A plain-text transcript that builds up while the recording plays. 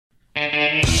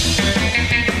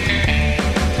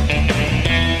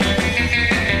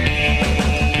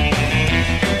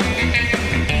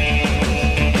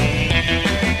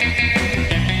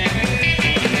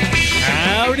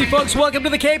Howdy, folks. Welcome to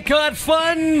the Cape Cod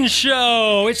Fun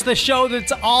Show. It's the show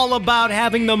that's all about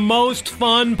having the most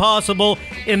fun possible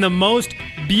in the most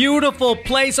beautiful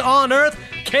place on earth,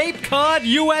 Cape Cod,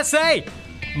 USA.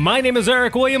 My name is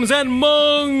Eric Williams, and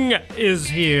Mung is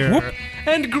here. Whoop.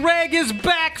 And Greg is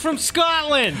back from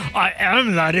Scotland. I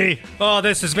am, laddie. Oh,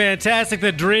 this is fantastic.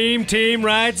 The dream team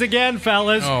rides again,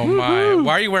 fellas. Oh, my.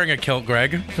 Why are you wearing a kilt,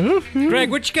 Greg? Greg,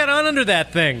 what you got on under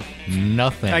that thing?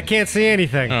 Nothing. I can't see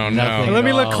anything. Oh, Nothing. no. Let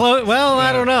me look close. Well,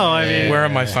 I don't know. I mean, Where are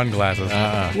my sunglasses?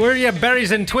 where are your berries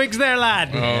and twigs there, lad?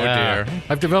 Oh, dear.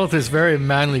 I've developed this very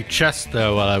manly chest,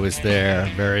 though, while I was there.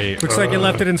 Very. Looks like you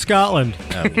left it in Scotland.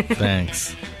 Oh,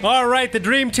 thanks. All right, the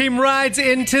Dream Team rides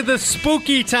into the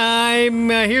spooky time.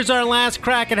 Here's our last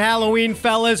crack at Halloween,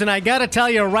 fellas, and I gotta tell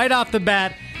you right off the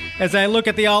bat, as I look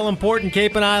at the all-important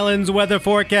Cape and Islands weather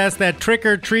forecast, that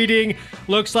trick-or-treating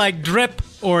looks like drip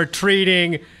or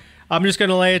treating. I'm just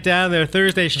gonna lay it down there.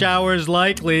 Thursday showers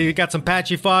likely. Got some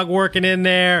patchy fog working in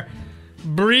there.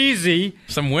 Breezy.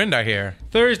 Some wind, I hear.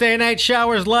 Thursday night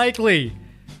showers likely.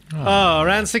 Oh,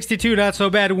 around 62, not so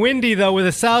bad. Windy, though, with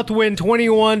a south wind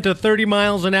 21 to 30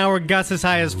 miles an hour, gusts as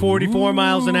high as 44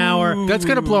 miles an hour. That's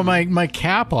going to blow my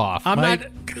cap off. I'm my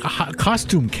not-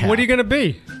 costume cap. What are you going to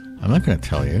be? I'm not going to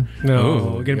tell you. No, Ooh,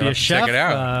 going to you'll be a have to check chef? it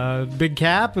out. Big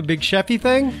cap, a big chefy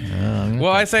thing?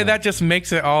 Well, I say that just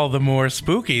makes it all the more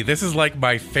spooky. This is like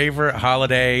my favorite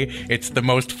holiday. It's the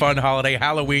most fun holiday.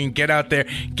 Halloween. Get out there,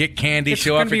 get candy, It's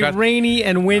show going off to be your costume. rainy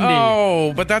and windy.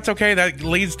 Oh, but that's okay. That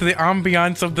leads to the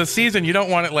ambiance of the season. You don't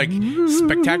want it like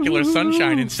spectacular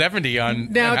sunshine and 70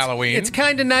 on Now, Halloween. it's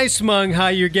kind of nice, Mung, how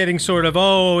you're getting sort of,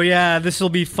 oh, yeah, this will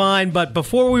be fine. But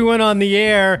before we went on the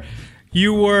air,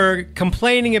 you were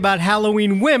complaining about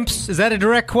Halloween wimps. Is that a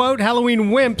direct quote? Halloween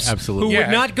wimps Absolutely. who Yeah.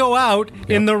 would not go out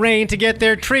in the rain to get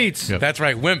their treats. Yep. That's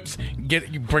right, wimps.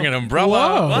 You bring an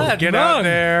umbrella. Whoa. Get Mung. out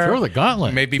there. Throw the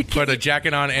gauntlet. Maybe put a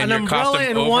jacket on and An your umbrella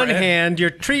costume in over one it. hand, your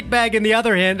treat bag in the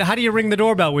other hand. How do you ring the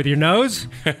doorbell? With your nose?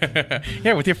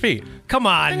 Yeah, with your feet. Come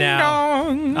on now.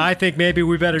 Dong. I think maybe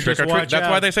we better Trick just or treat. watch That's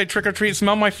out. why they say trick or treat.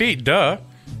 Smell my feet. Duh.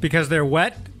 Because they're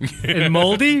wet and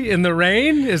moldy in the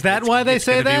rain? Is that why they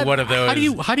say It's gonna that? be one of those.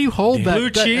 How do you hold that? Blue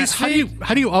cheese How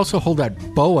do you also hold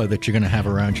that boa that you're going to have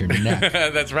around your neck?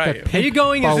 That's right. Are you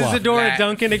going as Boa. Isadora Flat,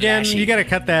 Duncan again? flashy. You got to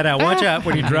cut that out. Watch out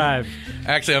when you drive.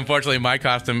 Actually, unfortunately, my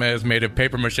costume is made of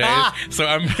paper mache, Ah. so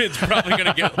it's probably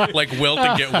gonna get like wilt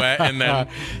and get wet, and then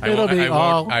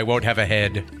I won't have a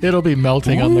head. It'll be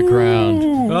melting on the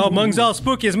ground. Well, Mung's all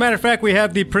spooky. As a matter of fact, we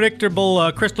have the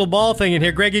predictable crystal ball thing in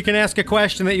here. Greg, you can ask a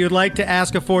question that you'd like to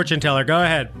ask a fortune teller. Go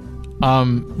ahead.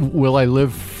 Will I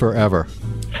live forever?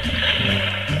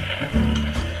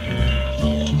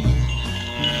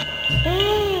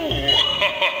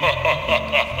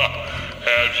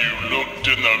 Have you looked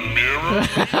in the mirror?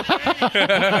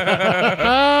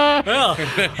 Well,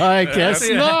 I guess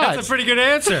not. that's a pretty good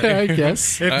answer. I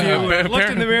guess. If you looked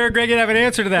in the mirror, Greg, you'd have an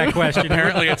answer to that question.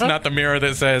 Apparently, it's not the mirror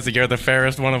that says you're the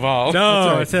fairest one of all.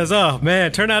 No, it says, oh,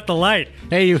 man, turn out the light.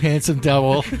 Hey, you handsome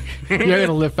devil. You're going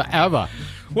to live forever.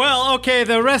 Well, okay,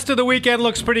 the rest of the weekend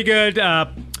looks pretty good.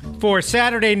 For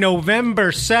Saturday,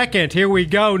 November 2nd, here we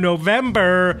go.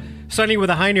 November, sunny with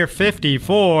a high near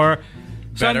 54.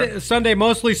 Sunday,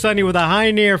 mostly sunny with a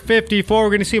high near 54. We're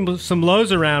going to see some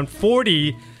lows around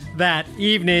 40 that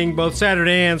evening, both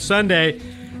Saturday and Sunday.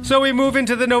 So we move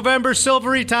into the November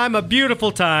silvery time, a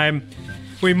beautiful time.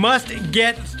 We must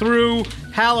get through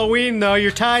Halloween, though.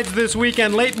 Your tides this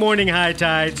weekend, late morning high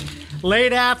tides,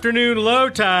 late afternoon low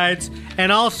tides,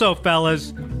 and also,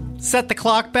 fellas, set the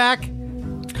clock back.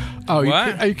 Oh,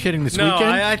 What? are you kidding this No,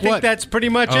 weekend? I think What? that's pretty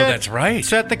much Oh, it. that's right.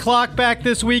 Set the clock back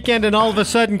this weekend, and all of a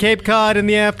sudden, Cape Cod in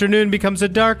the afternoon becomes a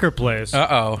darker place.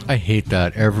 Uh-oh. I hate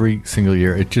that every single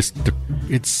year. It's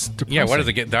depressing. Yeah, what does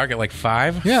it get dark at like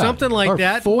 5? Yeah. Something like Or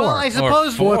that. 4. Well, I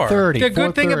suppose 4. 4:30. the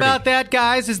good thing 4:30. about that,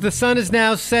 guys, is the sun is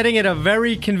now setting at a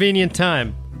very convenient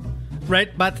time.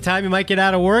 Right about the time you might get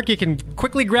out of work, you can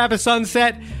quickly grab a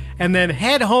sunset and then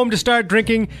head home to start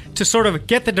drinking to sort of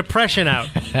get the depression out.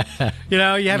 You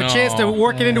know, you have a chance to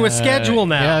work it into a schedule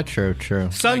now. Yeah, true.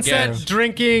 Sunset, guess.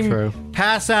 drinking, True.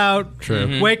 pass out,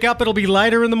 True. wake up, it'll be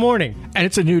lighter in the morning. And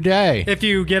it's a new day. If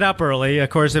you get up early, of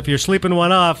course, if you're sleeping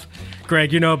one off,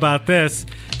 Greg, you know about this.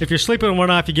 If you're sleeping one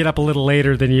off, you get up a little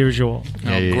later than usual.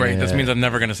 Oh, great. This means I'm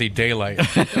never going to see daylight.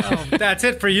 That's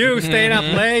it for you. Staying up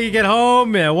late, you get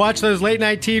home, watch those late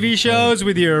night TV shows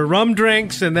with your rum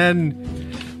drinks, and then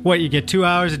what, you get 2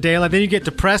 hours of daylight, then you get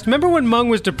depressed. Remember when Mung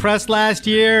was depressed last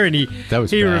year and he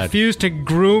bad. refused to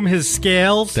groom his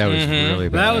scales? That was really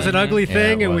bad. That was an ugly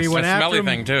thing, it and we was. went A after smelly him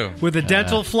thing, too. with a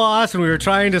dental floss, and we were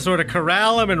trying to sort of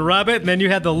corral him and rub it, and then you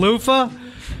had the loofah,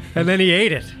 and then he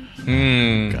ate it.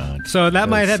 God. So that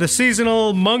might have the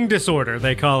seasonal Mung disorder,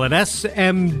 they call it,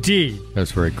 SMD.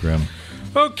 That's very grim.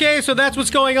 Okay, so that's what's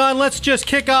going on. Let's just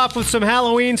kick off with some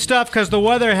Halloween stuff because the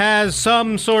weather has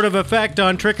some sort of effect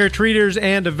on trick-or-treaters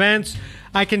and events.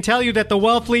 I can tell you that the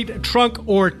Wellfleet trunk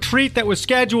or treat that was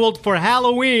scheduled for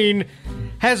Halloween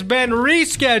has been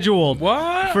rescheduled.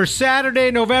 What? For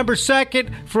Saturday, November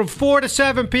 2nd from 4 to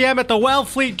 7 p.m. at the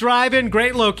Wellfleet Drive-In.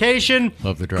 Great location.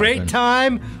 Love the drive-in. Great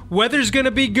time. Weather's going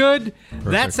to be good.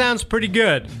 That sounds pretty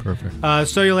good. Perfect.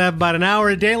 So you'll have about an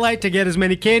hour of daylight to get as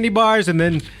many candy bars, and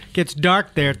then gets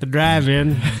dark there at the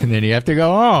drive-in. And then you have to go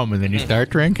home, and then you start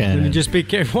drinking. And you just be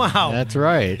careful. Wow. That's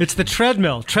right. It's the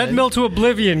treadmill. Treadmill to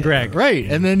oblivion, Greg. Right,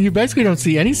 and then you basically don't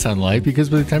see any sunlight because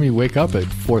by the time you wake up at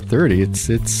 4:30,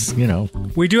 it's you know.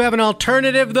 We do have an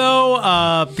alternative,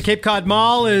 though. The Cape Cod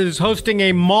Mall is hosting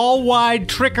a mall-wide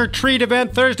trick-or-treat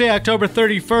event Thursday, October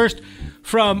 31st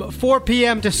from 4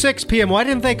 p.m. to 6 p.m. Why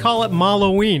didn't they call it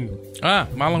Malloween?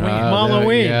 Halloween.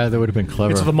 Malloween. Yeah, that would have been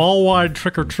clever. It's the mall-wide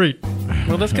trick-or-treat.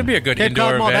 Well, this could be a good Cape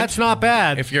indoor Cod Mall, event. that's not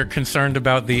bad. If you're concerned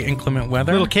about the inclement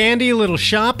weather. Little candy, little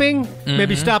shopping.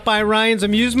 Maybe stop by Ryan's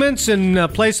Amusements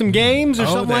and play some games or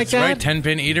something like that. That's right.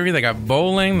 10-pin eatery. They got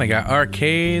bowling. They got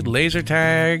arcade, laser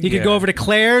tag. You could go over to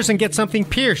Claire's and get something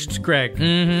pierced, Greg.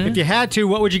 If you had to,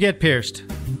 what would you get pierced?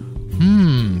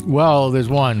 Well, there's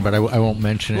one, but I won't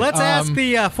mention it. Let's ask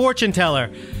the fortune teller.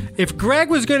 If Greg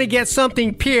was going to get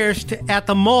something pierced at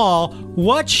the mall,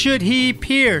 what should he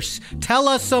pierce? Tell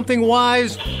us something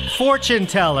wise, fortune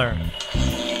teller.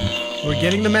 We're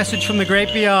getting the message from the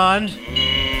great beyond.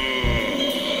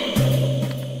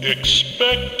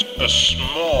 Expect a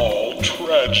small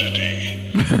tragedy.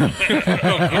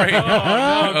 Great.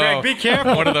 Oh, Greg, be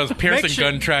careful. One of those piercing Make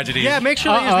sure- gun tragedies. Yeah, make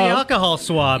sure to use the alcohol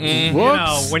swabs. You know,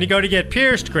 Whoops. when you go to get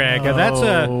pierced, Greg. That's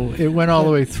Oh, it went all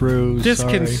the way through.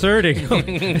 disconcerting.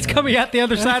 It's coming out the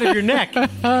other side of your neck.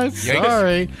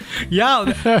 Sorry.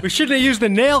 Yeah, we shouldn't have used the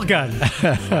nail gun.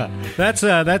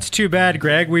 That's too bad,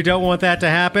 Greg. We don't want that to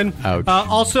happen. Ouch.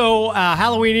 Also,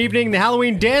 Halloween evening, the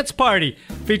Halloween dance party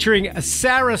featuring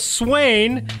Sarah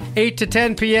Swain, 8 to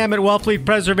 10 p.m. at Wellfleet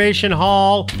Preservation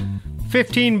Hall.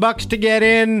 $15 to get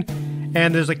in,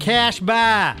 and there's a cash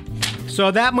bar. So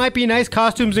that might be nice.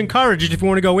 Costumes encouraged if you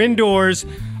want to go indoors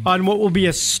on what will be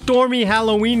a stormy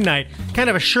Halloween night. Kind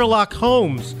of a Sherlock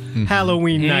Holmes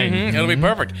Halloween night. It'll be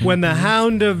perfect. When the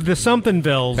hound of the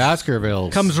Somethingvilles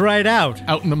Baskervilles. comes right out.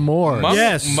 out in the moor. Mung,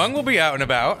 Yes. Mung will be out and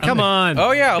about. Come on.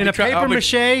 Oh, yeah. In a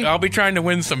papier-mâché? I'll be trying to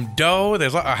win some dough.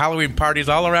 There's Halloween parties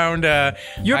all around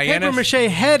Your Hyannis. papier-mâché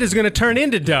head is going to turn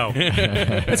into dough.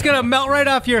 It's going to melt right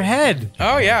off your head.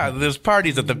 Oh, yeah. There's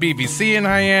parties at the BBC in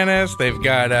Hyannis. They've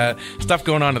got stuff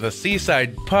going on at the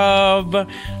Seaside Pub.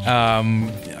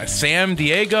 Sam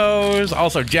Diego's.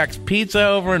 Also, Jack's Pizza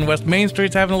over in West Main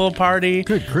Street's having a little party.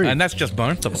 Good grief. And that's just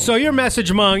Barnstable. So your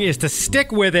message, Mung, is to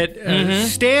stick with it.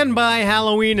 Stand by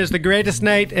Halloween is the greatest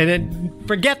night, and then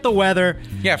forget the weather.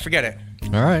 Yeah, forget it.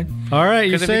 All right. All right,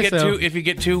 you Because say so. if you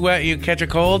get too wet, you catch a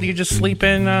cold, you just sleep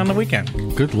in on the weekend.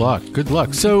 Good luck. Good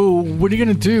luck. So, what are you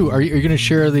going to do? Are you going to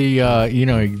share the,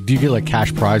 do you get like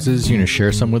cash prizes? You going to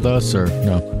share some with us or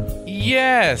no?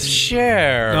 Yes,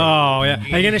 share. Oh, yeah.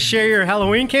 Are you going to share your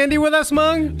Halloween candy with us,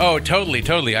 Mung? Oh,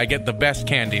 totally. I get the best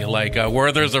candy, like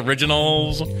Werther's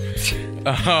Originals.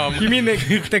 You mean the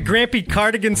Grampy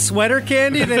cardigan sweater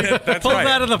candy that pulls right.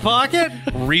 out of the pocket?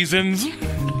 Reasons.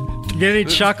 Get any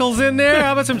chuckles in there?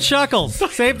 How about some chuckles?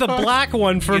 Save the black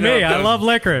one for me. I those- love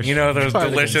licorice. You know those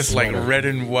Cardigan delicious, like, sweater. red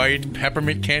and white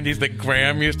peppermint candies that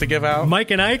Graham used to give out? Mike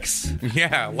and Ike's?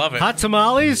 Yeah, love it. Hot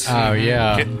tamales? Oh,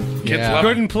 yeah. Kids love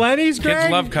Good and plenty's, Greg?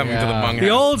 Kids love coming to the Yeah. Mung The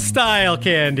house. old style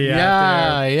candy out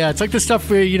Yeah. It's like the stuff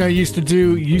we, used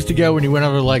to go when you went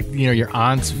over to, like, your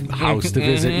aunt's house to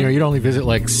visit. You'd only visit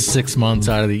like 6 months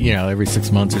out of the, every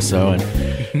 6 months or so,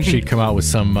 and she'd come out with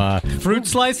some. there. Fruit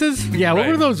slices? Yeah, what Right.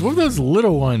 were those? What were those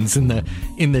little ones in the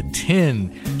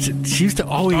tin? She used to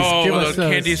always give us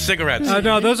those candy cigarettes. Oh,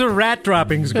 no, those are rat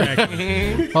droppings,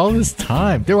 Greg. all this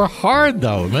time. They were hard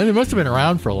though. Man, they must have been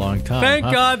around for a long time. Thank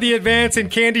huh? God the advance in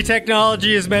candy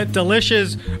technology has meant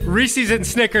delicious Reese's and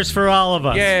Snickers for all of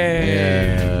us. Yay.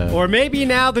 Yeah. Or maybe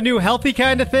now the new healthy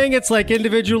kind of thing, it's like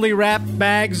individually wrapped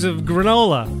bags of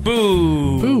granola.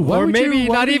 Boo. Ooh, why Or would maybe you,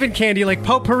 why not would- even candy, like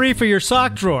potpourri for your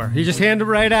sock drawer. You just hand it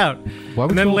right out. Why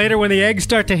would And then you- later when the eggs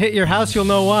start to hit your house, you'll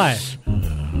know why.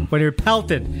 when you're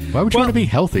pelted. Why would you want to be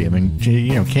healthy? I mean,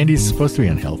 candy's supposed to be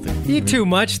unhealthy. Eat too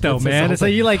much, though, man. It's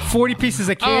like you like 40 pieces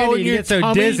of candy and you get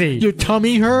so dizzy. Your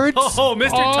tummy hurts? Oh, Mr.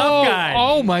 Tough Guy.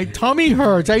 Oh, my tummy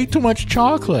hurts. I eat too much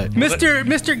chocolate.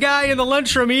 Mr. Guy in the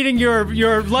lunchroom eating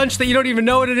your lunch that you don't even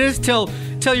know what it is till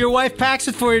your wife packs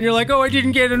it for you and you're like, oh, I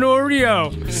didn't get an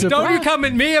Oreo. Surprise. Don't you come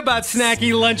at me about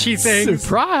snacky, lunchy things.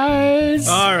 Surprise.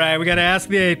 All right, we got to ask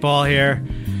the 8 Ball here.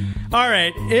 All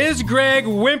right, is Greg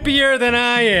wimpier than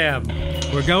I am?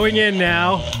 We're going in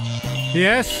now.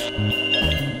 Yes?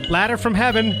 Ladder from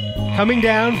heaven, coming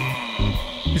down.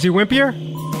 Is he wimpier?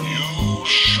 You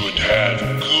should have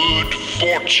good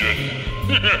fortune.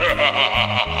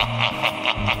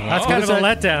 That's kind of a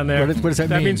letdown there. What does that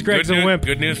mean? That means Greg's a wimp.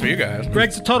 Good news for you guys.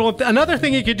 Greg's a total wimp. Another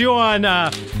thing you could do on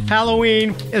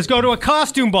Halloween is go to a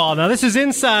costume ball. Now, this is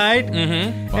inside,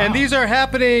 and these are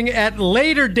happening at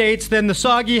later dates than the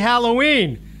soggy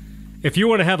Halloween. If you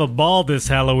want to have a ball this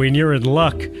Halloween, you're in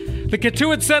luck. The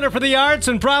Katuitt Center for the Arts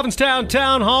in Provincetown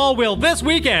Town Hall will this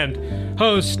weekend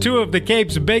host 2 of the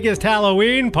Cape's biggest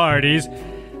Halloween parties.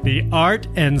 The Art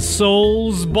and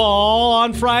Souls Ball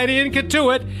on Friday in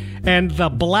Katuitt, and the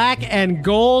Black and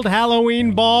Gold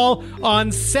Halloween Ball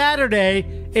on Saturday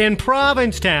in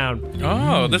Provincetown.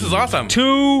 Oh, this is awesome.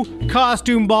 2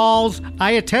 costume balls.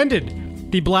 I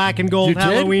attended the Black and Gold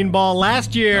Halloween Ball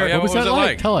last year. Oh, yeah, what was that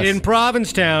like? Tell us. In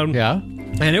Provincetown. Yeah.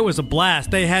 And it was a blast.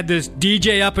 They had this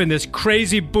DJ up in this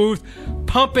crazy booth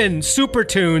pumping super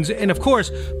tunes. And, of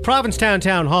course, Provincetown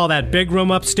Town Hall, that big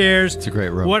room upstairs. It's a great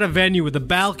room. What a venue with the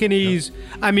balconies.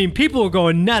 Yep. I mean, people were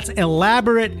going nuts.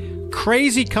 Elaborate,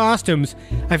 crazy costumes.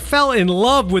 I fell in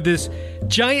love with this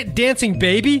giant dancing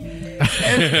baby.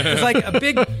 And it was like a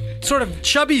big sort of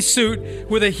chubby suit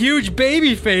with a huge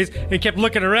baby face and kept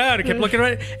looking around and kept looking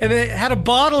around. And it had a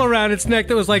bottle around its neck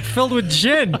that was like filled with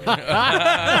gin.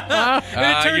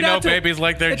 Babies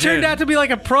like their gin. It turned out to be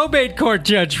like a probate court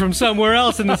judge from somewhere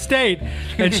else in the state.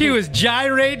 And she was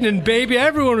gyrating and baby.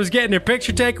 Everyone was getting their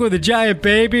picture taken with a giant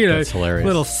baby. And That's hilarious.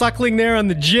 Little suckling there on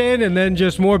the gin and then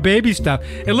just more baby stuff.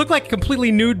 It looked like a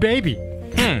completely nude baby.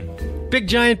 Big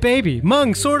giant baby.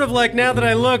 Mung, sort of like now that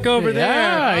I look over there.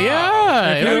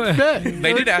 Yeah. It would fit.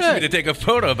 They did ask me to take a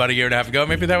photo about a year and a half ago.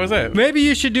 Maybe that was it. Maybe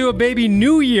you should do a baby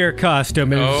New Year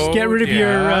costume and just get rid of your...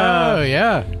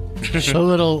 yeah. A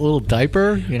little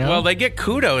diaper, Well, they get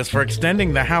kudos for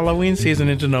extending the Halloween season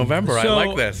into November. I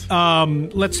like this.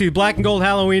 Let's see. Black and Gold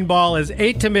Halloween Ball is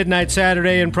 8 to midnight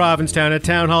Saturday in Provincetown at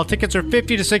Town Hall. Tickets are $50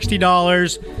 to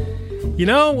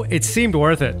 $60. It seemed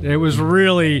worth it. It was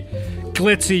really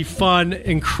glitzy, fun,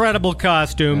 incredible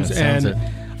costumes, and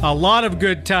a lot of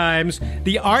good times.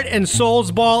 The Art and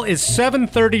Souls Ball is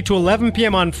 7:30 to 11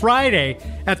 p.m. on Friday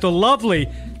at the lovely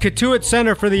Katuitt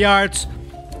Center for the Arts.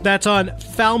 That's on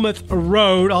Falmouth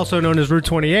Road, also known as Route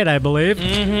 28, I believe.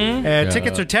 And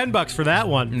tickets are $10 for that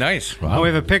one. Nice. Wow. We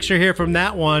have a picture here from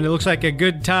that one. It looks like a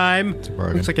good time.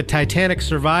 Looks like a Titanic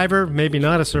survivor, maybe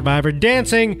not a survivor,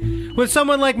 dancing with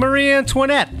someone like Marie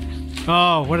Antoinette.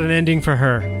 Oh, what an ending for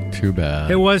her. Too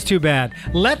bad. It was too bad.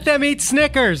 Let them eat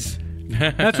Snickers.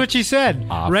 That's what she said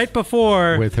right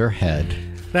before with her head.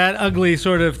 That ugly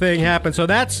sort of thing happened. So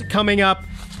that's coming up,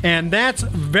 and that's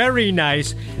very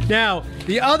nice. Now,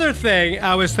 the other thing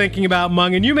I was thinking about,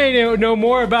 Mung, and you may know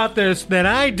more about this than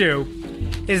I do,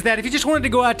 is that if you just wanted to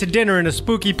go out to dinner in a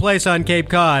spooky place on Cape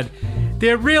Cod,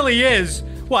 there really is,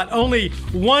 only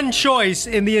one choice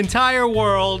in the entire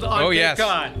world on Cape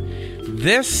Cod.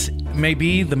 This may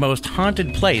be the most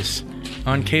haunted place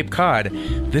on Cape Cod.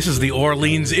 This is the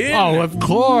Orleans Inn. Oh, of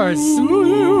course.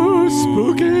 Ooh,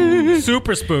 spooky.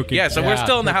 Super spooky. Yeah, so we're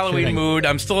still in the Halloween mood.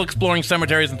 I'm still exploring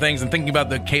cemeteries and things and thinking about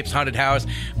the Cape's haunted house.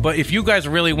 But if you guys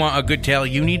really want a good tale,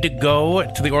 you need to go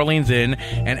to the Orleans Inn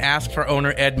and ask for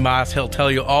owner Ed Moss. He'll tell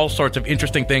you all sorts of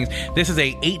interesting things. This is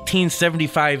a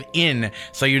 1875 inn,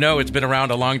 so it's been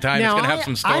around a long time. Now, it's going to have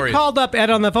some stories. I called up Ed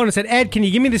on the phone and said, Ed, can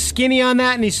you give me the skinny on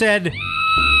that? And he said...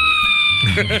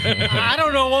 I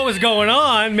don't know what was going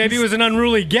on. Maybe it was an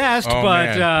unruly guest,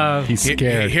 but he's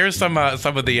scared. Here's some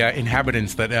of the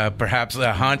inhabitants that perhaps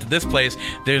haunt this place.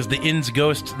 There's the inn's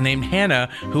ghost named Hannah,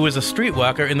 who was a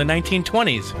streetwalker in the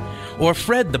 1920s, or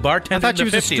Fred, the bartender. I thought in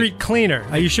the she was 50s. a street cleaner.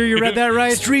 Are you sure you read that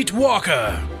right?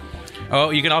 Streetwalker. Oh,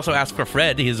 you can also ask for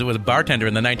Fred. He was a bartender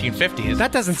in the 1950s.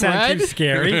 That doesn't sound too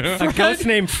scary. A ghost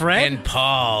named Fred? And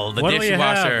Paul, the What do we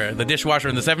dishwasher. The dishwasher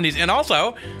in the 70s. And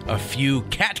also a few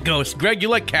cat ghosts. Greg, you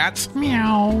like cats?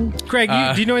 Meow. Greg,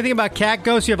 do you know anything about cat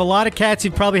ghosts? You have a lot of cats.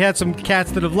 You've probably had some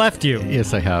cats that have left you.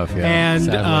 Yes, I have. Yeah, And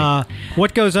sadly.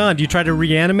 what goes on? Do you try to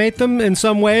reanimate them in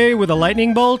some way with a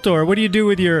lightning bolt, or what do you do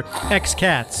with your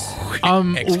ex-cats?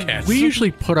 Ex-cats. We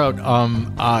usually put out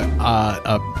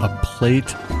a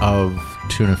plate of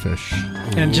tuna fish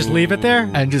And just leave it there?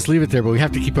 and just leave it there, but we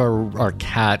have to keep our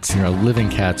cats, living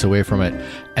cats, away from it.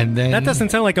 And then That doesn't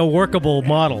sound like a workable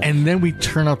model. And then we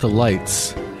turn out the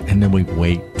lights, and then we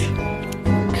wait,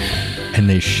 and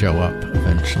they show up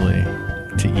eventually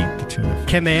to eat the tuna fish.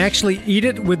 Can they actually eat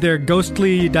it with their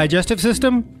ghostly digestive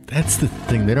system? That's the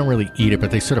thing. They don't really eat it,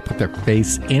 but they sort of put their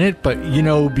face in it. But,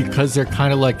 because they're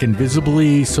kind of like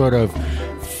invisibly sort of,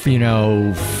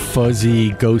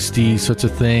 fuzzy, ghosty sorts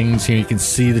of things. You can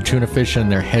see the tuna fish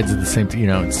and their heads are the same.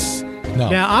 It's... No.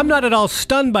 Now, I'm not at all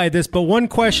stunned by this, but one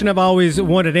question I've always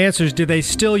wanted answers, do they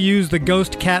still use the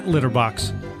ghost cat litter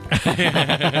box?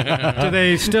 Do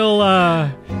they still...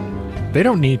 They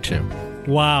don't need to.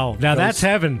 Wow. Now that's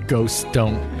heaven. Ghosts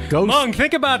don't. Ghosts, Mung,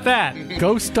 think about that.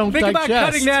 ghosts don't Think digest. about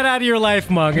cutting that out of your life,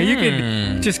 Mung. You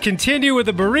can just continue with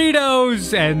the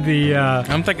burritos and the...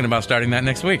 I'm thinking about starting that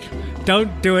next week.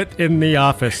 don't do it in the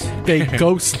office.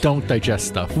 Ghosts don't digest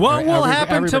stuff. What will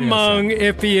happen to Everybody knows Mung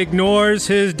if he ignores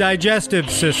his digestive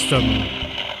system?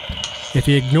 If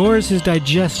he ignores his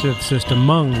digestive system,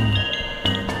 Mung,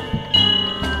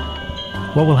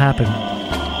 what will happen?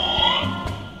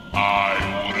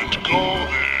 I wouldn't go there.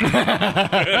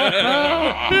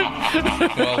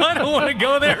 I don't want to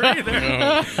go there either.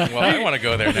 Well, I want to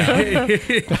go there now.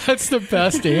 that. That's the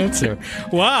best answer.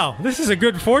 Wow, this is a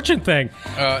good fortune thing.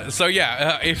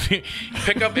 If you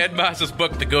pick up Ed Moss's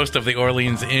book, The Ghost of the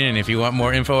Orleans Inn, if you want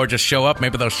more info, or just show up.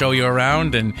 Maybe they'll show you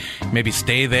around and maybe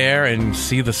stay there and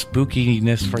see the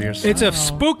spookiness for yourself. It's a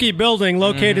spooky building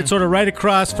located sort of right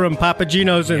across from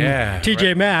Papagino's and TJ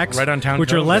right- Maxx, right on Town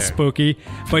which are Cove less there. spooky.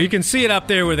 But you can see it up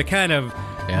there with a kind of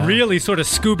really sort of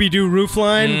Scooby-Doo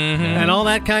roofline and all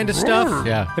that kind of stuff.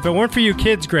 Yeah. If it weren't for you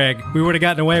kids, Greg, we would have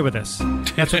gotten away with this.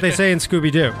 That's what they say in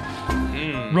Scooby-Doo.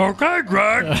 Okay,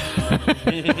 Greg.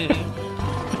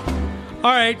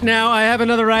 All right, now I have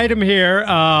another item here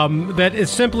that is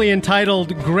simply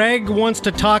entitled, Greg Wants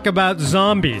to Talk About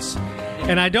Zombies.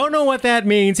 And I don't know what that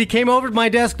means. He came over to my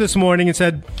desk this morning and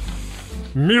said,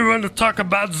 "Me want to talk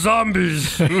about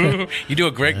zombies." You do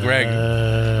a great Greg.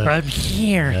 I'm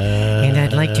here, and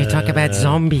I'd like to talk about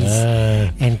zombies.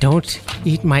 And don't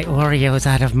eat my Oreos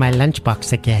out of my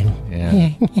lunchbox again.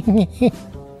 Yeah.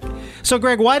 So,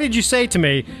 Greg, why did you say to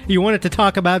me you wanted to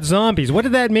talk about zombies? What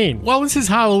did that mean? Well, this is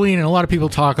Halloween, and a lot of people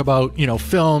talk about,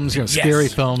 films, scary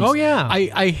films. Oh, yeah.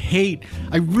 I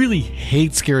really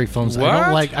hate scary films. What?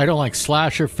 I don't like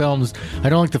slasher films. I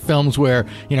don't like the films where,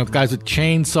 guys with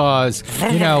chainsaws,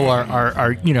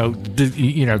 are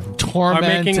tormenting.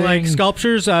 Are making like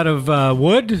sculptures out of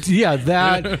wood? Yeah,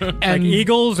 that. Like and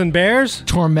eagles and bears?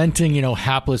 tormenting,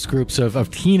 hapless groups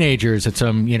of teenagers at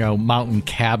some, mountain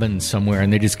cabin somewhere,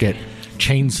 and they just get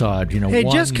chainsawed, Hey,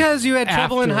 one just because you had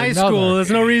trouble in after high another. school,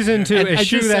 there's no reason to And I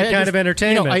eschew just- that I kind just- of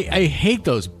entertainment. I hate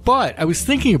those, but I was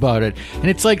thinking about it, and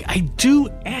it's like I do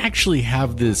actually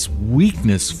have this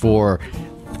weakness for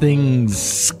things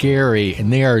scary,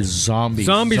 and they are zombies.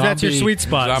 Zombies, that's your sweet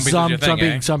spot. Zombies is your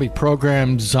thing, eh? Zombie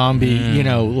programs, zombie, You're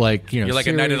like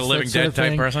a Night of the series, Living that sort Dead of type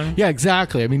thing. person? Yeah,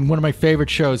 exactly. I mean, one of my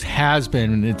favorite shows has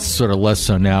been, and it's sort of less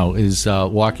so now, is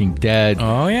Walking Dead.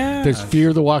 Oh, yeah. There's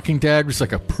Fear the Walking Dead, which is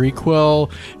like a prequel.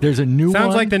 There's a new one.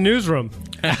 Sounds like the newsroom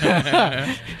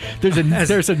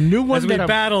There's a new one as we that I'm-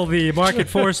 battle the market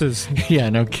forces. Yeah,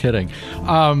 no kidding.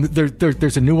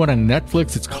 There's a new one on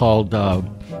Netflix. It's called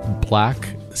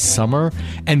Black Summer,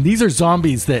 and these are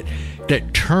zombies that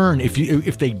turn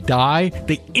if they die,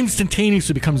 they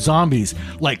instantaneously become zombies.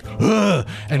 Like, ugh,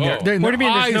 and they're What do you mean?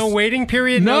 eyes, There's no waiting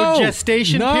period, no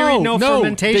gestation period, no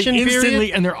fermentation they instantly,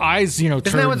 period? and their eyes, turn.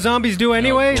 Isn't that what zombies do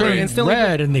anyway? Turn They instantly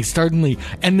red, and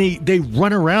they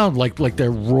run around like they're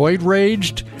roid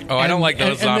raged. Oh, I don't like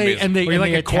those zombies. Were you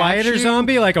like a quieter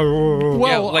zombie? Like a...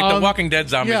 Well, the Walking Dead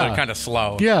zombies yeah. are kind of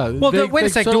slow. Yeah. Well, wait a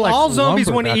sec. Do all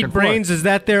zombies want to eat brains? Is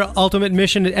that their ultimate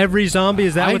mission? Every zombie,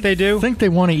 is that what they do? I think they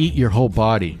want to eat your whole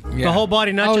body. Yeah. The whole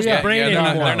body, not just yeah. the brain Yeah, they're not-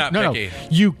 anymore. they're not No. picky.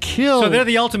 You kill. So they're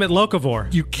the ultimate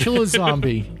locavore. You kill a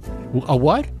zombie. A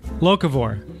what?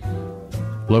 Locavore.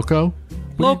 Loco?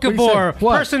 What do you say? Locavore.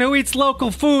 What? Person who eats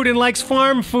local food and likes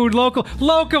farm food.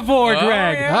 Locavore,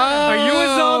 Greg. yeah. Are you a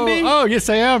zombie? Oh, Oh, yes,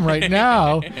 I am right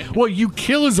now. Well, you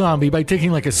kill a zombie by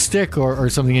taking like a stick or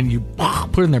something and you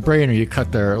put it in their brain or you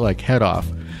cut their like head off.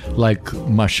 Like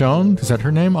Michonne, is that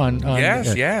her name? On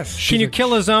Yes. Can you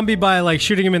kill a zombie by like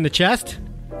shooting him in the chest?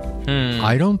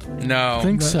 I don't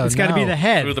think so. It's got to be the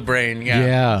head. Through the brain,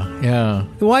 yeah. Yeah.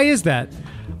 Why is that?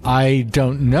 I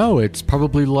don't know. It's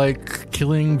probably like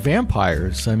killing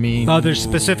vampires. I mean, Oh, there's a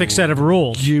specific set of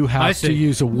rules. you I have see. to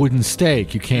use a wooden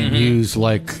stake. You can't use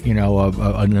like an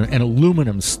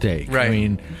aluminum stake. Right. I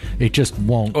mean, it just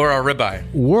won't Or a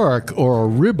ribeye. work. Or a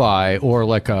ribeye, or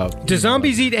like a. Do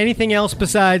zombies eat anything else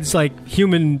besides like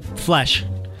human flesh?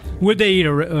 Would they eat a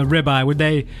ribeye? Would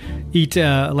they eat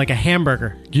like a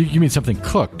hamburger? You mean something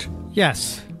cooked?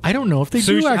 Yes. I don't know if they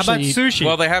do Sushi. How actually. about sushi?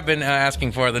 Well, they have been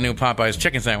asking for the new Popeye's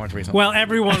chicken sandwich recently. Well,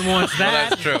 everyone wants Well, that.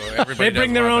 that's true. Everybody They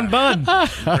bring does their own want bun.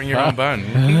 that. Bring your own bun.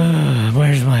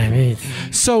 Where's my meat?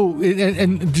 So,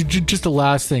 and just the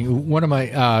last thing, one of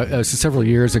my several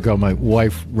years ago, my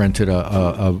wife rented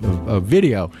a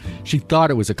video. She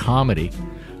thought it was a comedy,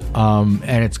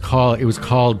 and it was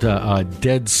called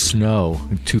Dead Snow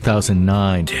in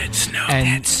 2009. Dead snow.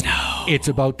 And it's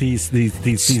about these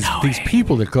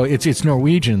people that go. It's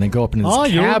Norwegian. They go up in this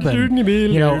cabin,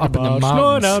 up in the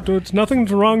mountains, It's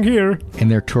nothing's wrong here.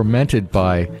 and they're tormented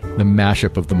by the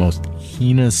mashup of the most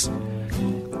heinous,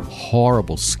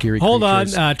 horrible, scary. Hold on,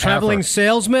 creatures traveling ever.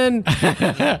 salesmen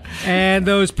and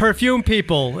those perfume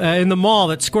people in the mall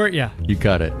that squirt you. You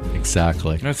got it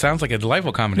exactly. It sounds like a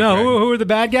delightful comedy. No, Greg. who are the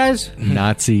bad guys?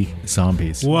 Nazi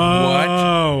zombies.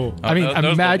 Whoa. I mean, those are the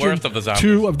imagine worst of the zombies.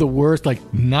 two of the worst, like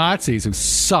Nazis who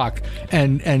suck,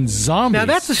 and zombies. Now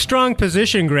that's a strong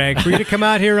position, Greg, for you to come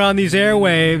out here on these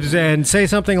airwaves and say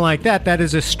something like that. That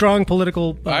is a strong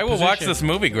political I will watch position. this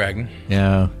movie, Greg.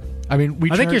 Yeah. I mean,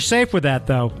 I think you're safe with that,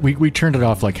 though. We turned it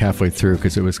off like halfway through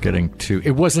because it was getting too.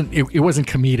 It wasn't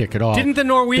comedic at all. Didn't the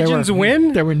Norwegians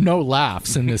win? There were no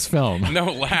laughs in this film. No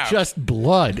laughs. Just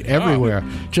blood everywhere.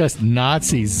 Just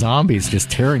Nazi zombies just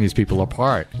tearing these people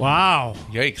apart. Wow.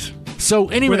 Yikes. So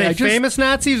anyway, Were they famous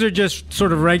Nazis or just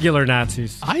sort of regular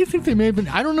Nazis? I think they may have been.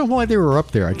 I don't know why they were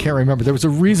up there. I can't remember. There was a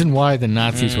reason why the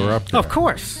Nazis were up there. Of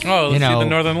course. Oh, let's see know, the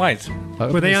Northern Lights.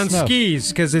 Were they on Snow. skis?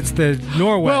 Because it's the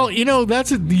Norway. Well,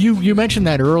 that's you mentioned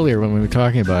that earlier when we were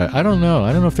talking about it. I don't know.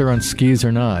 I don't know if they're on skis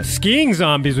or not. skiing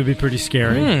zombies would be pretty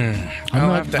scary.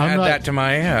 I'll have to add that to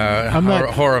my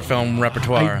horror film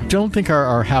repertoire. I don't think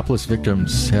our hapless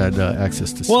victims had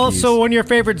access to skis. Well, so one of your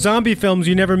favorite zombie films,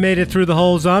 you never made it through the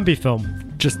whole zombie film.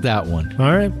 just that one.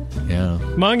 All right. Yeah.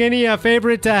 Mung, any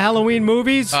favorite Halloween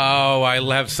movies? Oh, I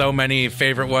have so many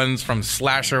favorite ones from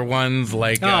slasher ones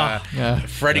like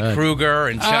Freddy good. Krueger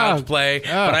and Child's Play.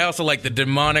 But I also like the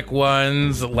demonic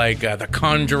ones like The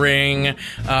Conjuring.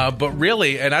 But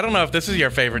really, and I don't know if this is your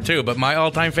favorite too, but my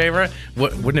all-time favorite,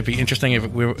 wouldn't it be interesting if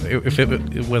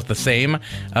it was the same?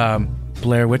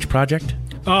 Blair Witch Project?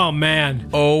 Oh, man.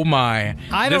 Oh, my.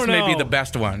 I don't This may be know. the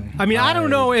best one. I mean, I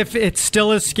don't know if it's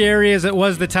still as scary as it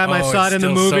was the time I saw it in the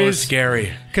it's movies. so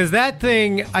scary. Because that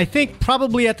thing, I think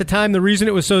probably at the time, the reason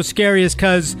it was so scary is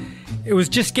because it was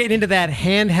just getting into that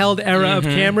handheld era of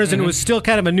cameras, and it was still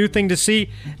kind of a new thing to see.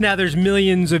 Now there's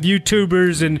millions of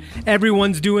YouTubers, and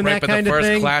everyone's doing that kind but of the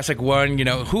thing. first classic one,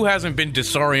 who hasn't been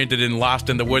disoriented and lost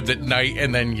in the woods at night,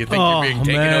 and then you think you're being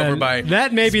taken over by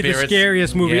that may be the spirits?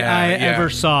 scariest movie Yeah, I yeah. ever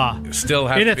saw. Still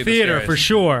have in to a be the theater scariest. for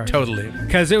sure. Totally.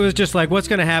 Because it was just like, what's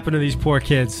going to happen to these poor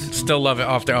kids? Still love it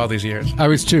after all these years. I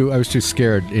was too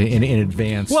scared in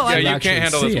advance. Well, Yeah, I you actually can't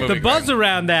handle this see it. movie. The buzz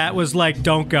around that was like,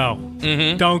 don't go.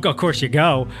 Don't go. Of course you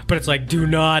go, but it's like, do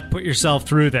not put yourself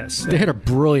through this. They had a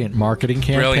brilliant marketing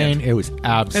campaign. Brilliant. It was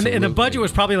absolutely. And the budget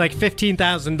was probably like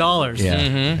 $15,000. Yeah.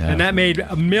 And that made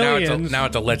millions. Now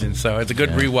it's a legend, so it's a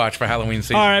good rewatch for Halloween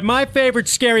season. All right, my favorite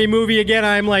scary movie, again,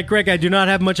 I'm like Greg, I do not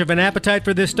have much of an appetite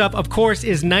for this stuff, of course,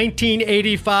 is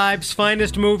 1985's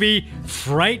finest movie,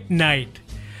 Fright Night.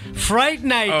 Fright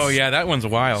Night. Oh, yeah, that one's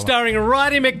wild. Starring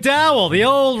Roddy McDowall, the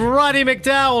old Roddy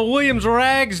McDowall, Williams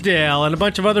Ragsdale, and a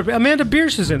bunch of other... Amanda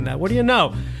Bierce is in that. What do you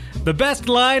know? The best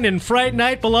line in Fright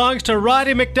Night belongs to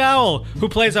Roddy McDowall, who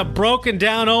plays a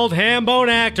broken-down old ham-bone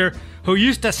actor who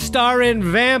used to star in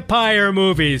vampire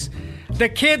movies. The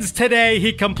kids today,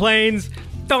 he complains,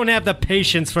 don't have the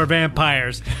patience for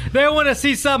vampires. They want to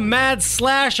see some mad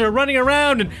slasher running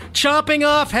around and chopping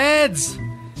off heads.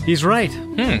 He's right.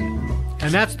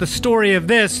 And that's the story of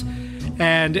this.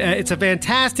 And it's a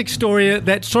fantastic story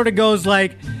that sort of goes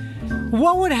like,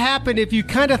 what would happen if you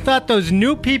kind of thought those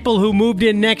new people who moved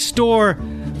in next door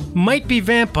might be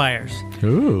vampires.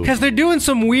 Ooh. Because they're doing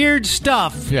some weird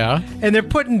stuff. Yeah. And they're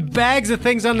putting bags of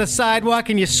things on the sidewalk,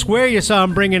 and you swear you saw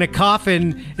them bringing a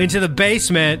coffin into the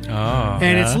basement. Oh.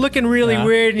 And it's looking really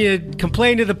weird, and you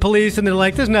complain to the police, and they're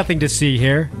like, there's nothing to see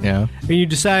here. Yeah. And you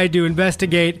decide to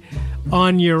investigate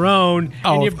on your own.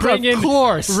 Oh, and you bring of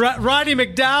course. Roddy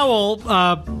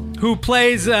McDowell, who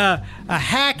plays a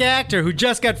hack actor who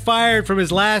just got fired from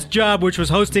his last job, which was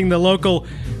hosting the local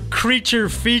creature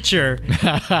feature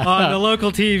on the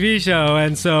local TV show.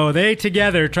 And so they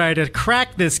together try to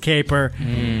crack this caper.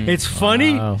 It's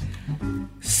funny,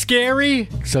 scary,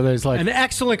 So there's like an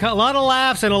excellent, a lot of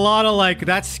laughs and a lot of like,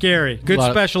 that's scary. Good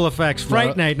special effects.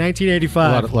 Fright Night,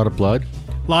 1985. a lot of blood.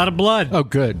 lot of blood. Oh,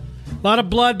 good. A lot of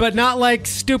blood, but not like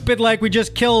stupid, like we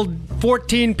just killed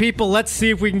 14 people. Let's see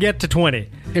if we can get to 20.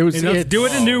 Let's do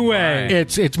it a new way.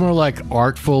 It's more like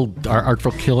artful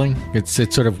killing. It's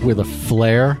sort of with a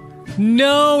flair.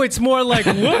 No, it's more like,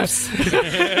 whoops.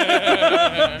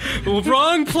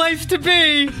 Wrong place to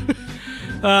be.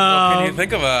 Can you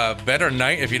think of a better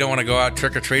night if you don't want to go out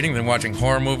trick-or-treating than watching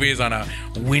horror movies on a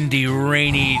windy,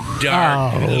 rainy,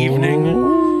 dark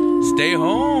evening? Stay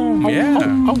home.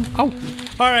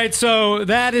 All right, so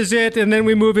that is it, and then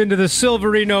we move into the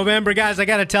silvery November. Guys, I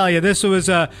got to tell you, this was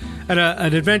an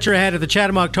adventure ahead at the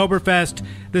Chatham Oktoberfest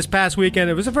this past weekend.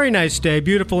 It was a very nice day,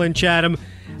 beautiful in Chatham,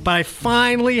 but I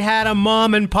finally had a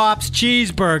Mom and Pop's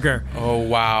cheeseburger. Oh,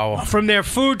 wow. From their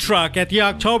food truck at the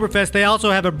Oktoberfest. They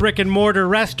also have a brick-and-mortar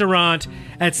restaurant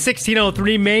at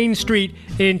 1603 Main Street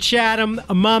in Chatham,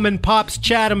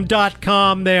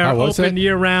 momandpopschatham.com. They are open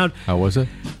year-round. How was it?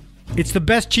 It's the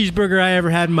best cheeseburger I ever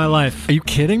had in my life. Are you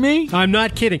kidding me? I'm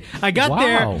not kidding. I got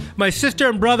there. My sister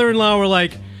and brother-in-law were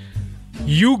like,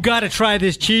 you got to try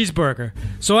this cheeseburger.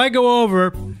 So I go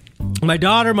over. My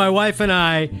daughter, my wife, and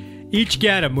I each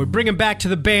get them. We bring them back to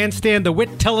the bandstand, the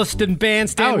Whit Tilliston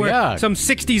bandstand, where some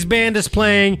 60s band is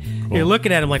playing. You're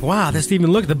looking at them like, wow, this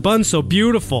even look. The bun's so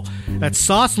beautiful. That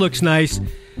sauce looks nice.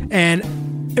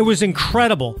 And it was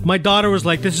incredible. My daughter was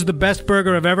like, this is the best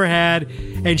burger I've ever had.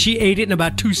 And she ate it in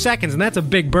about 2 seconds, and that's a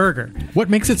big burger. What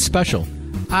makes it special?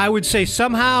 I would say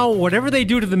somehow whatever they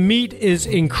do to the meat is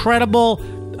incredible.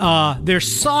 Their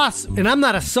sauce, and I'm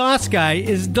not a sauce guy,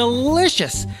 is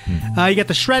delicious. You got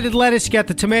the shredded lettuce, you got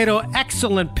the tomato,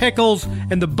 excellent pickles,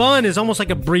 and the bun is almost like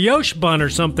a brioche bun or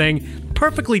something.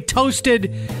 Perfectly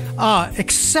toasted,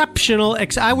 exceptional.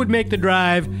 I would make the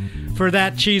drive for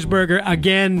that cheeseburger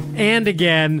again and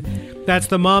again. That's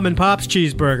the Mom and Pop's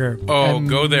cheeseburger. Oh,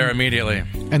 go there immediately.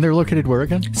 And they're located where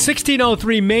again?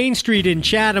 1603 Main Street in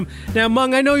Chatham. Now,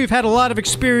 Mung, I know you've had a lot of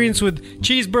experience with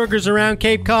cheeseburgers around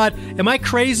Cape Cod. Am I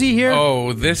crazy here?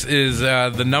 Oh, this is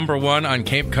the number one on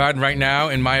Cape Cod right now,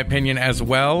 in my opinion, as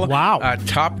well. Wow.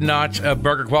 Top-notch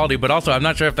burger quality, but also, I'm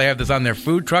not sure if they have this on their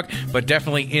food truck, but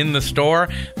definitely in the store.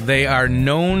 They are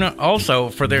known also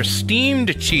for their steamed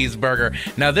cheeseburger.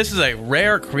 Now, this is a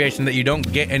rare creation that you don't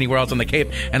get anywhere else on the Cape,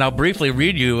 and I'll briefly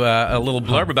read you a little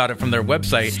blurb about it from their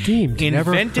website. Steamed.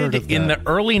 Invented in the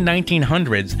early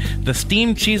 1900s, the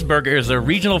steamed cheeseburger is a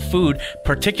regional food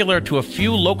particular to a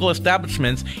few local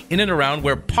establishments in and around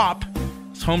where Pop's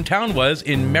hometown was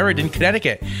in Meriden,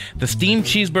 Connecticut. The steamed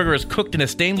cheeseburger is cooked in a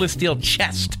stainless steel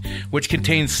chest, which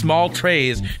contains small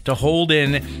trays to hold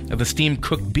in the steamed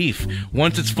cooked beef.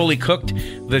 Once it's fully cooked,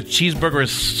 the cheeseburger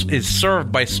is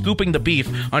served by scooping the beef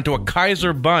onto a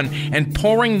Kaiser bun and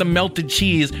pouring the melted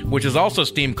cheese, which is also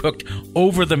steam cooked,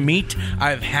 over the meat.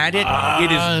 I've had it.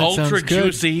 It is ultra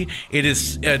juicy. It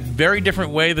is a very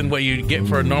different way than what you get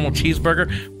for a normal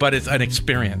cheeseburger, but it's an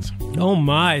experience. Oh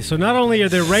my. So not only are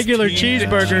there regular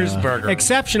cheeseburgers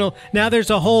exceptional, now there's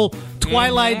a whole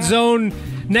Twilight Zone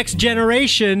next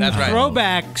generation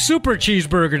throwback super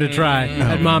cheeseburger to try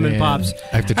at Mom and Pop's.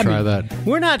 I have to try that.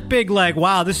 We're not big like,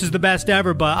 wow, this is the best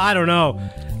ever, but I don't know.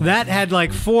 That had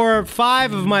like 4 or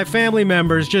 5 of my family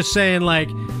members just saying like,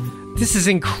 this is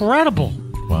incredible.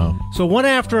 Wow. So one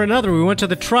after another, we went to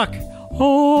the truck.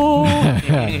 Oh.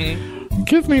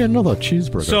 Give me another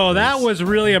cheeseburger. So that was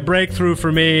really a breakthrough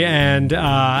for me, and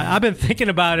I've been thinking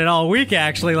about it all week,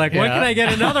 actually. Like, when can I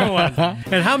get another one?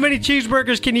 And how many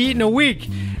cheeseburgers can you eat in a week?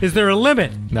 Is there a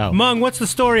limit? No. Mung, what's the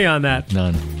story on that?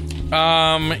 None.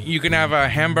 You can have a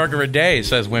hamburger a day,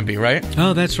 says Wimpy, right?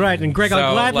 Oh, that's right. And Greg,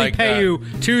 I'll So, gladly like, pay you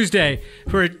Tuesday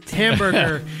for a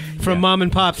hamburger from Mom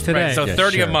and Pop's today. Right, so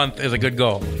 30 a month is a good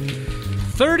goal.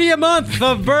 30 a month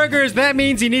of burgers. That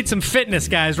means you need some fitness,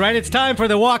 guys, right? It's time for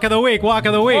the walk of the week. Walk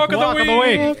of the week. Walk of the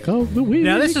week. Walk of the week.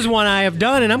 Now, this is one I have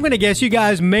done, and I'm going to guess you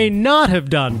guys may not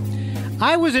have done.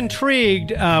 I was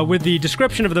intrigued with the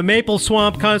description of the Maple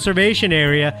Swamp Conservation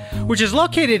Area, which is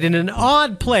located in an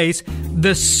odd place,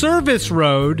 the service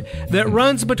road that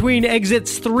runs between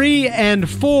exits 3 and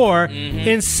 4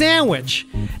 in Sandwich.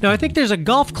 Now, I think there's a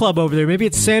golf club over there. Maybe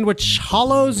it's Sandwich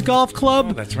Hollows Golf Club.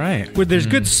 Oh, that's right. Where there's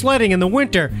good sledding in the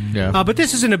winter. Yeah. But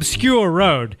this is an obscure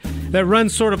road that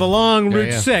runs sort of along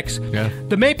Route 6. Yeah.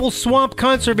 The Maple Swamp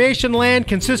Conservation Land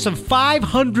consists of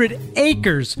 500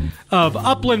 acres of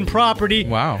upland property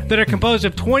that are composed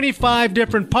of 25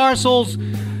 different parcels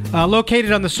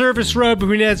located on the service road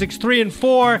between exits 3 and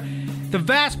 4. The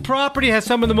vast property has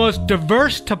some of the most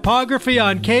diverse topography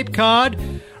on Cape Cod,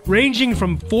 ranging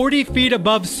from 40 feet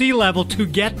above sea level to,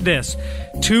 get this,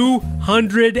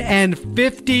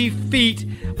 250 feet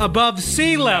above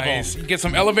sea level. Nice. Get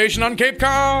some elevation on Cape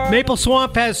Cod. Maple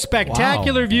Swamp has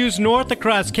spectacular views north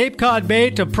across Cape Cod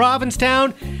Bay to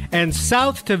Provincetown and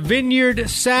south to Vineyard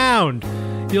Sound.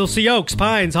 You'll see oaks,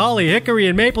 pines, holly, hickory,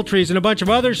 and maple trees and a bunch of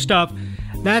other stuff.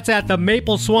 That's at the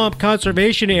Maple Swamp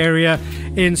Conservation Area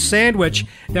in Sandwich.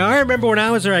 Now, I remember when I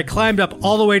was there, I climbed up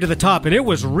all the way to the top, and it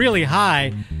was really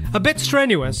high, a bit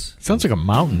strenuous. Sounds like a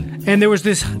mountain. And there was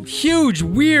this huge,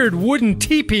 weird wooden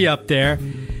teepee up there.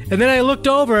 And then I looked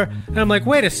over, and I'm like,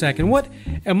 wait a second, what?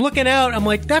 I'm looking out, I'm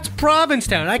like, that's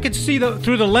Provincetown. I could see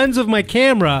through the lens of my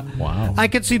camera. Wow. I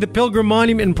could see the Pilgrim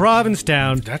Monument in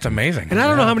Provincetown. That's amazing. And I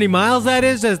don't know how many miles that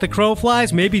is as the crow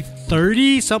flies. Maybe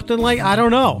 30, something like, I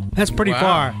don't know. That's pretty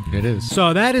far. It is.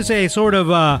 So that is a sort of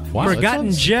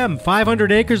forgotten gem.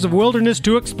 500 acres of wilderness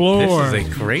to explore. This is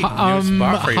a great new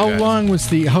spot for you How guys. long was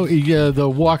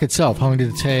the walk itself? How long did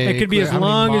it take? It could be as How many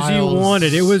long as you miles?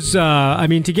 wanted. It was,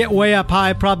 to get way up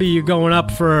high, probably you're going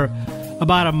up for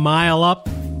about a mile up,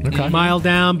 mile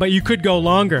down, but you could go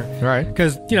longer. Right.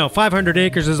 Because, 500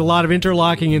 acres is a lot of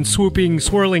interlocking and swooping,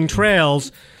 swirling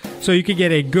trails, so you could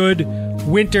get a good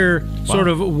winter sort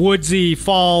of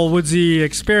fall woodsy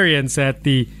experience at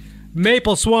the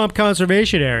Maple Swamp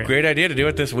Conservation Area. Great idea to do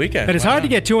it this weekend. But it's hard to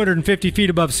get 250 feet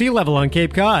above sea level on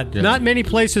Cape Cod. Yeah. Not many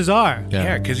places are.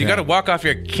 Yeah, because you got to walk off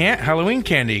your Halloween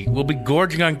candy. We'll be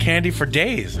gorging on candy for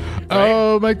days. Right?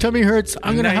 Oh, my tummy hurts.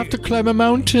 I'm going to have to climb a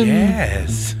mountain.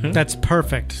 Yes. That's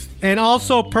perfect. And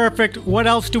also perfect, what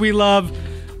else do we love?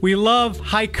 We love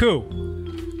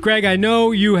haiku. Greg, I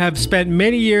know you have spent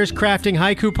many years crafting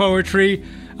haiku poetry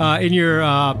in your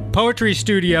poetry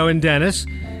studio in Dennis.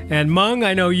 And Mung,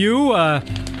 I know you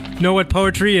know what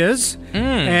poetry is.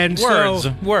 And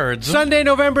words. Sunday,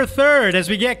 November 3rd, as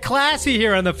we get classy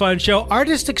here on The Fun Show,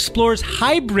 Artist explores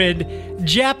hybrid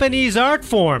Japanese art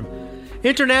form.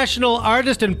 International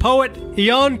artist and poet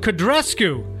Ion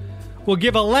Kudrescu will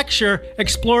give a lecture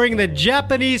exploring the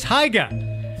Japanese haiga,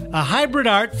 a hybrid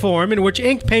art form in which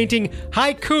ink painting,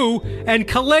 haiku, and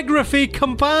calligraphy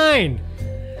combine.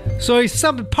 So he's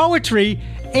some poetry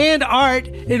and art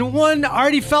in one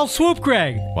arty fell swoop,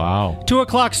 Greg. Wow. 2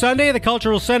 o'clock Sunday at the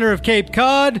Cultural Center of Cape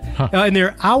Cod in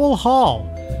their Owl Hall.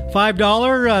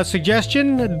 $5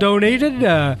 suggestion donated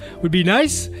would be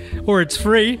nice, or it's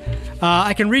free.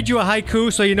 I can read you a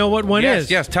haiku so you know what one is.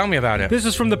 Yes, tell me about it. This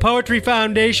is from the Poetry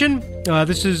Foundation.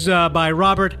 This is by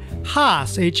Robert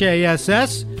Haas,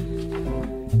 Hass.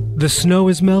 The snow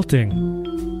is melting,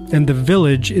 and the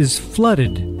village is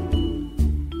flooded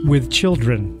with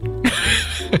children.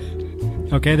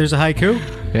 Okay, there's a haiku.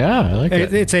 Yeah, I like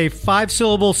it. It's a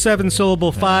 5-syllable,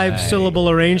 7-syllable, 5-syllable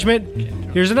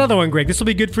arrangement. Here's another one, Greg. This will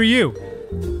be good for you.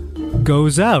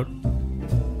 Goes out,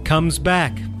 comes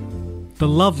back. The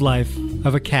love life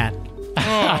of a cat.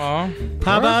 Aww.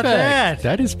 How about that?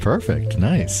 That is perfect.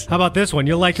 Nice. How about this one?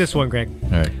 You'll like this one, Greg.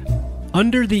 All right.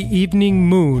 Under the evening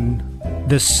moon,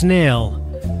 the snail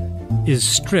is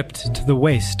stripped to the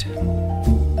waist.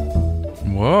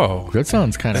 Whoa. That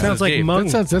sounds kind of... Sounds like deep. Mung.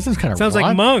 That sounds kind of... Sounds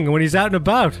like Mung when he's out and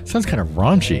about. Sounds kind of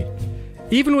raunchy.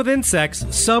 Even with insects,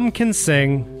 some can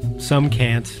sing, some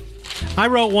can't. I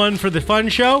wrote one for the Fun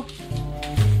Show.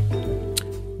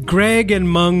 Greg and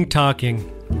Mung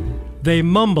talking. They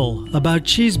mumble about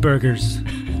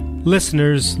cheeseburgers.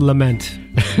 Listeners lament.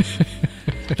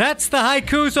 That's the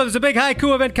haiku. So there's a big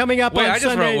haiku event coming up Wait, on I just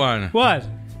Sunday. wrote one. What?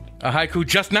 A haiku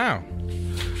just now.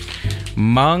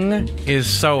 Mung is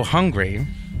so hungry.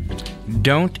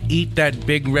 Don't eat that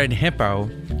big red hippo.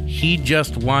 He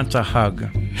just wants a hug.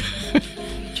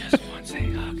 Just wants a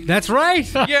hug. That's right.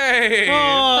 Yay!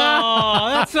 Oh,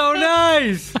 that's so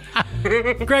nice.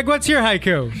 Greg, what's your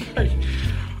haiku?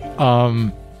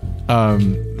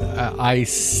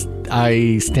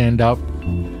 I stand up.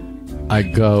 I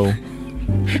go.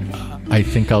 I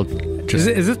think I'll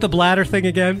Is this the bladder thing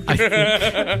again?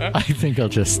 I think I'll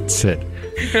just sit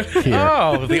here.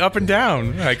 Oh, the up and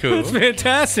down haiku. That's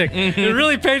fantastic. It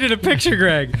really painted a picture,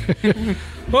 Greg.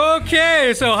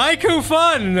 Okay, so haiku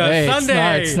fun Hey,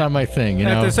 Sunday. it's not my thing, you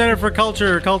at know. the Center for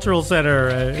Cultural Center.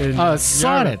 In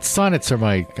Sonnets are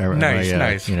my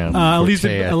Nice. You know,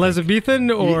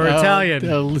 Elizabethan or Italian?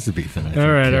 Elizabethan. I think,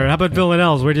 All right. How about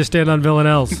villanelles? Where do you stand on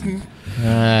villanelles?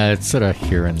 It's sort of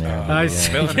here and there. I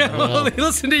see. Yeah, well,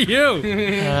 listen to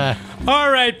you.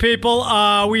 All right, people.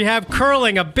 We have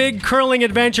curling. A big curling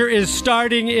adventure is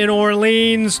starting in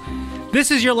Orleans. This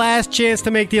is your last chance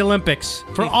to make the Olympics.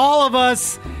 For all of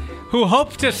us who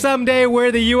hope to someday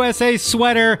wear the USA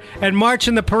sweater and march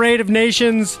in the Parade of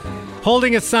Nations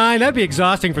holding a sign, that'd be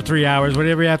exhausting for 3 hours,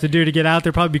 whatever you have to do to get out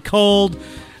there. Probably be cold.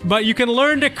 But you can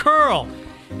learn to curl.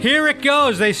 Here it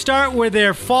goes. They start with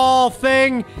their fall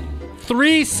thing.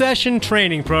 3-session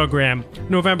training program.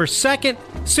 November 2nd,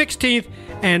 16th,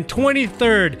 and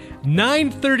 23rd.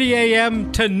 9:30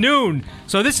 a.m. to noon.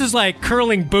 So this is like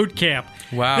curling boot camp.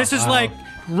 Wow. This is like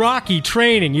Rocky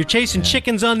training. You're chasing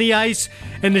chickens on the ice,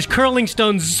 and there's curling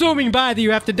stones zooming by that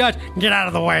you have to dodge. Get out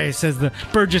of the way, says the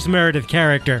Burgess Meredith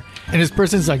character. And this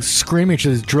person's like screaming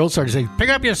to his drill sergeant, saying, pick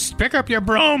up your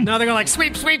broom. Now they're going like,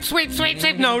 sweep.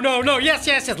 No.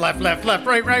 Yes. Left.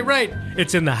 Right.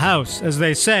 It's in the house, as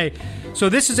they say. So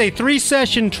this is a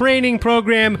 3-session training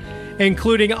program,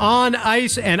 including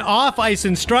on-ice and off-ice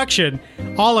instruction.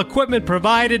 All equipment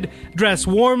provided. Dress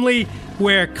warmly.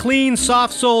 Wear clean,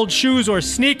 soft-soled shoes or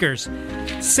sneakers.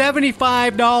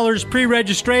 $75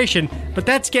 pre-registration, but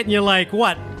that's getting you like,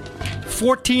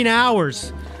 14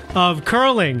 hours of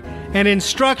curling and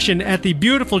instruction at the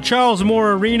beautiful Charles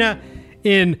Moore Arena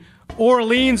in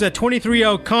Orleans at 23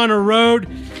 O'Connor Road.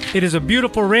 It is a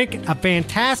beautiful rink, a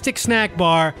fantastic snack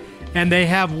bar, and they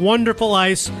have wonderful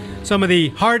ice, some of the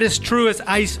hardest, truest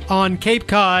ice on Cape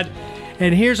Cod.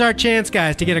 And here's our chance,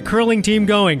 guys, to get a curling team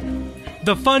going.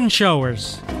 The Fun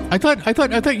Showers. I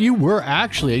thought you were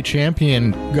actually a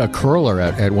champion curler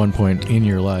at one point in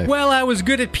your life. Well, I was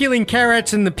good at peeling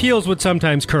carrots, and the peels would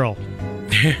sometimes curl.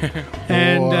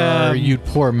 Or you'd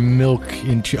pour milk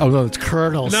into... Oh, no, it's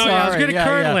curdles. No, Sorry. I was good at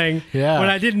curdling, Yeah. but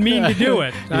I didn't mean to do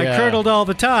it. I curdled all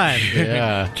the time.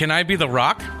 Yeah. Can I be the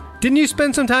Rock? Didn't you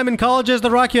spend some time in college as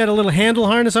The Rock? You had a little handle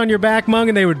harness on your back, Mung,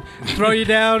 and they would throw you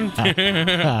down?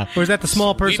 Or is that the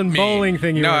small person Eat me. bowling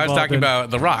thing you No, were I was involved talking in? about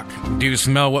the Rock. Do you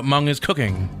smell what Mung is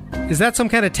cooking? Is that some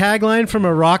kind of tagline from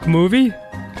a Rock movie?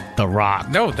 The Rock.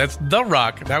 No, that's the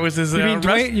Rock. That was his. You mean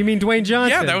Dwayne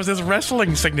Johnson? Yeah, that was his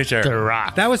wrestling signature. The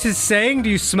Rock. That was his saying? Do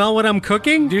you smell what I'm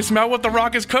cooking? Do you smell what the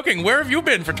Rock is cooking? Where have you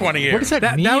been for 20 years? What does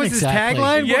that mean That was exactly? his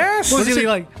tagline? Yes. Was he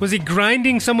like? Was he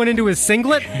grinding someone into his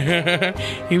singlet?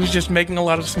 He was just making a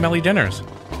lot of smelly dinners.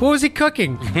 What was he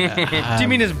cooking? Do you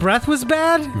mean his breath was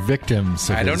bad? Victims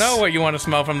of I don't know what you want to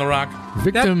smell from the Rock.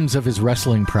 Victims of his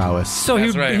wrestling prowess. So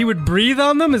That's right. he would breathe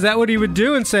on them? Is that what he would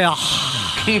do and say, ah?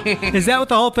 Is that what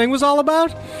the whole thing was all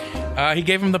about? He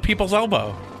gave him the people's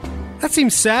elbow. That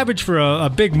seems savage for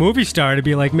a big movie star to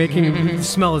be like making him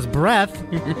smell his breath.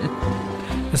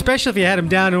 Especially if you had him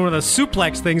down in one of those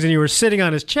suplex things and you were sitting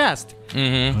on his chest.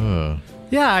 Yeah,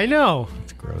 I know.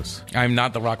 It's gross. I'm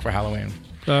not the Rock for Halloween.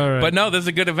 All right. But no, this is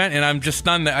a good event, and I'm just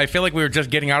stunned that I feel like we were just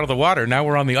getting out of the water. Now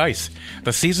we're on the ice.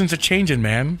 The seasons are changing,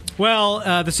 man. Well,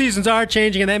 the seasons are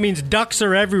changing, and that means ducks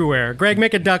are everywhere. Greg,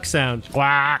 make a duck sound.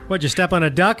 Quack. What'd you step on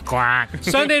a duck? Quack.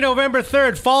 Sunday, November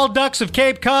 3rd, Fall Ducks of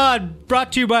Cape Cod,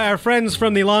 brought to you by our friends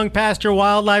from the Long Pasture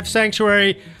Wildlife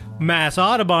Sanctuary, Mass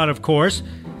Audubon, of course.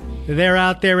 They're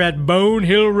out there at Bone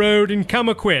Hill Road in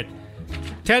Camaquit.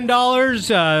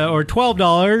 $10 or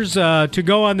 $12 to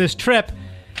go on this trip.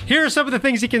 Here are some of the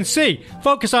things you can see.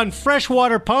 Focus on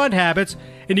freshwater pond habits,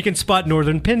 and you can spot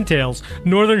northern pintails,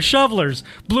 northern shovelers,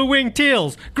 blue-winged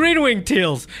teals, green-winged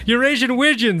teals, Eurasian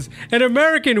widgeons, and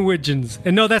American widgeons.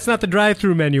 And no, that's not the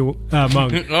drive-through menu,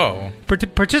 Mung. Oh.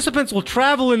 Participants will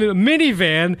travel in a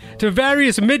minivan to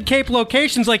various mid-Cape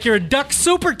locations like you're a duck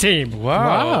super team.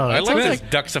 Wow. I that like sounds this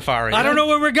duck safari. I don't know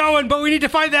where we're going, but we need to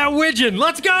find that widgeon.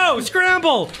 Let's go!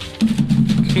 Scramble!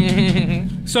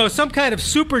 So some kind of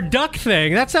super duck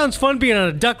thing. That sounds fun being on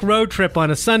a duck road trip on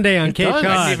a Sunday on Cape does.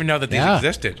 Cod. I didn't even know that these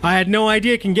existed. I had no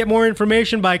idea. You can get more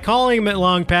information by calling them at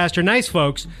Long Pasture. Nice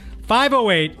folks.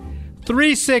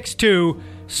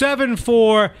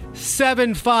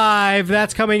 508-362-7475.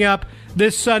 That's coming up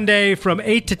this Sunday from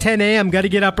 8 to 10 a.m. Got to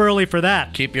get up early for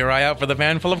that. Keep your eye out for the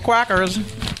van full of quackers.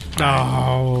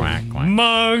 Oh,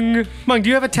 Mung. Mung, do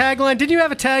you have a tagline? Didn't you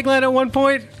have a tagline at one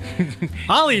point?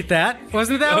 I'll eat that.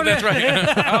 Wasn't that Oh, what that's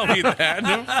right. I'll eat that.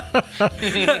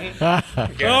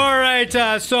 All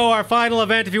right. So our final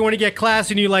event, if you want to get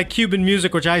classy and you like Cuban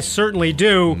music, which I certainly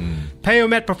do,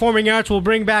 Payomet Performing Arts will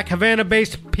bring back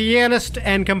Havana-based pianist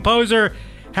and composer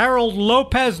Harold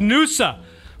Lopez Nusa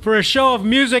for a show of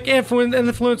music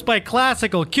influenced by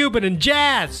classical, Cuban, and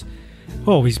jazz.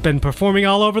 Oh, he's been performing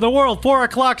all over the world. 4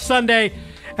 o'clock Sunday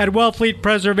at Wellfleet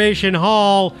Preservation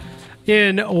Hall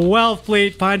in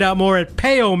Wellfleet. Find out more at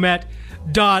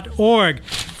payomet.org.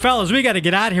 Fellas, we got to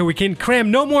get out of here. We can cram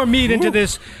no more meat into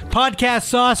this podcast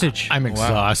sausage. I'm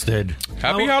exhausted.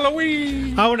 Happy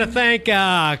Halloween. I want to thank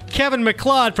Kevin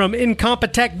McLeod from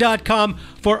Incompetech.com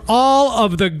for all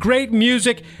of the great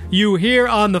music you hear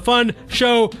on the Fun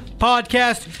Show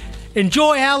podcast.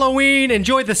 Enjoy Halloween.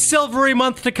 Enjoy the silvery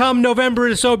month to come. November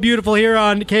is so beautiful here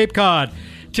on Cape Cod.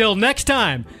 Till next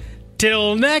time.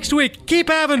 Till next week. Keep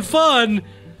having fun.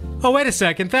 Oh, wait a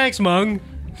second. Thanks, Mung.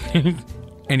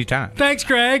 Anytime. Thanks,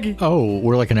 Greg. Oh,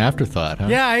 we're like an afterthought, huh?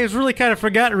 Yeah, I was really kind of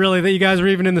forgot, really, that you guys were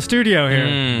even in the studio here.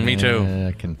 Me too.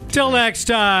 I can. Till next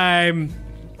time.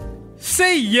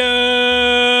 See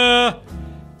ya.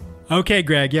 Okay,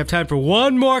 Greg, you have time for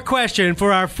one more question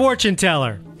for our fortune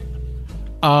teller.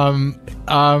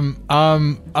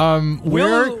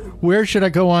 Where should I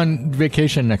go on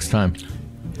vacation next time?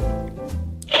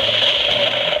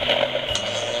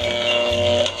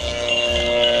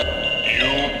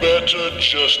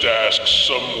 Just ask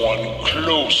someone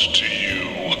close to you.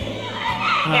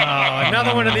 Oh,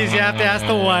 another one of these you have to ask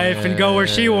the wife and go where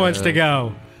she wants to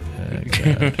go.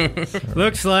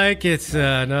 Looks like it's...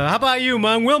 no. How about you,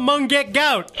 Mung? Will Mung get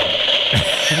gout?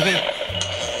 Have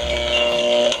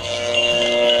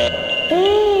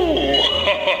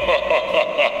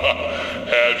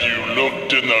you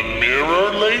looked in the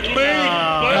mirror lately?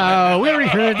 Oh, we already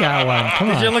heard that one. Come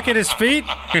on. Did you look at his feet?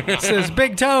 His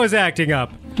big toe is acting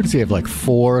up. What does he have, like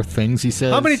 4 things he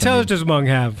says? How many toes does Mung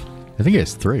have? I think he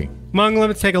has 3. Mung,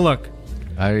 let's take a look.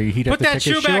 He'd have Put to that take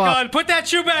shoe his back off. on. Put that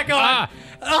shoe back on.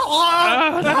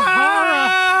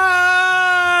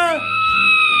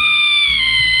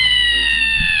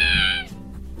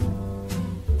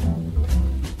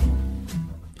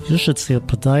 You should see a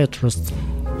podiatrist.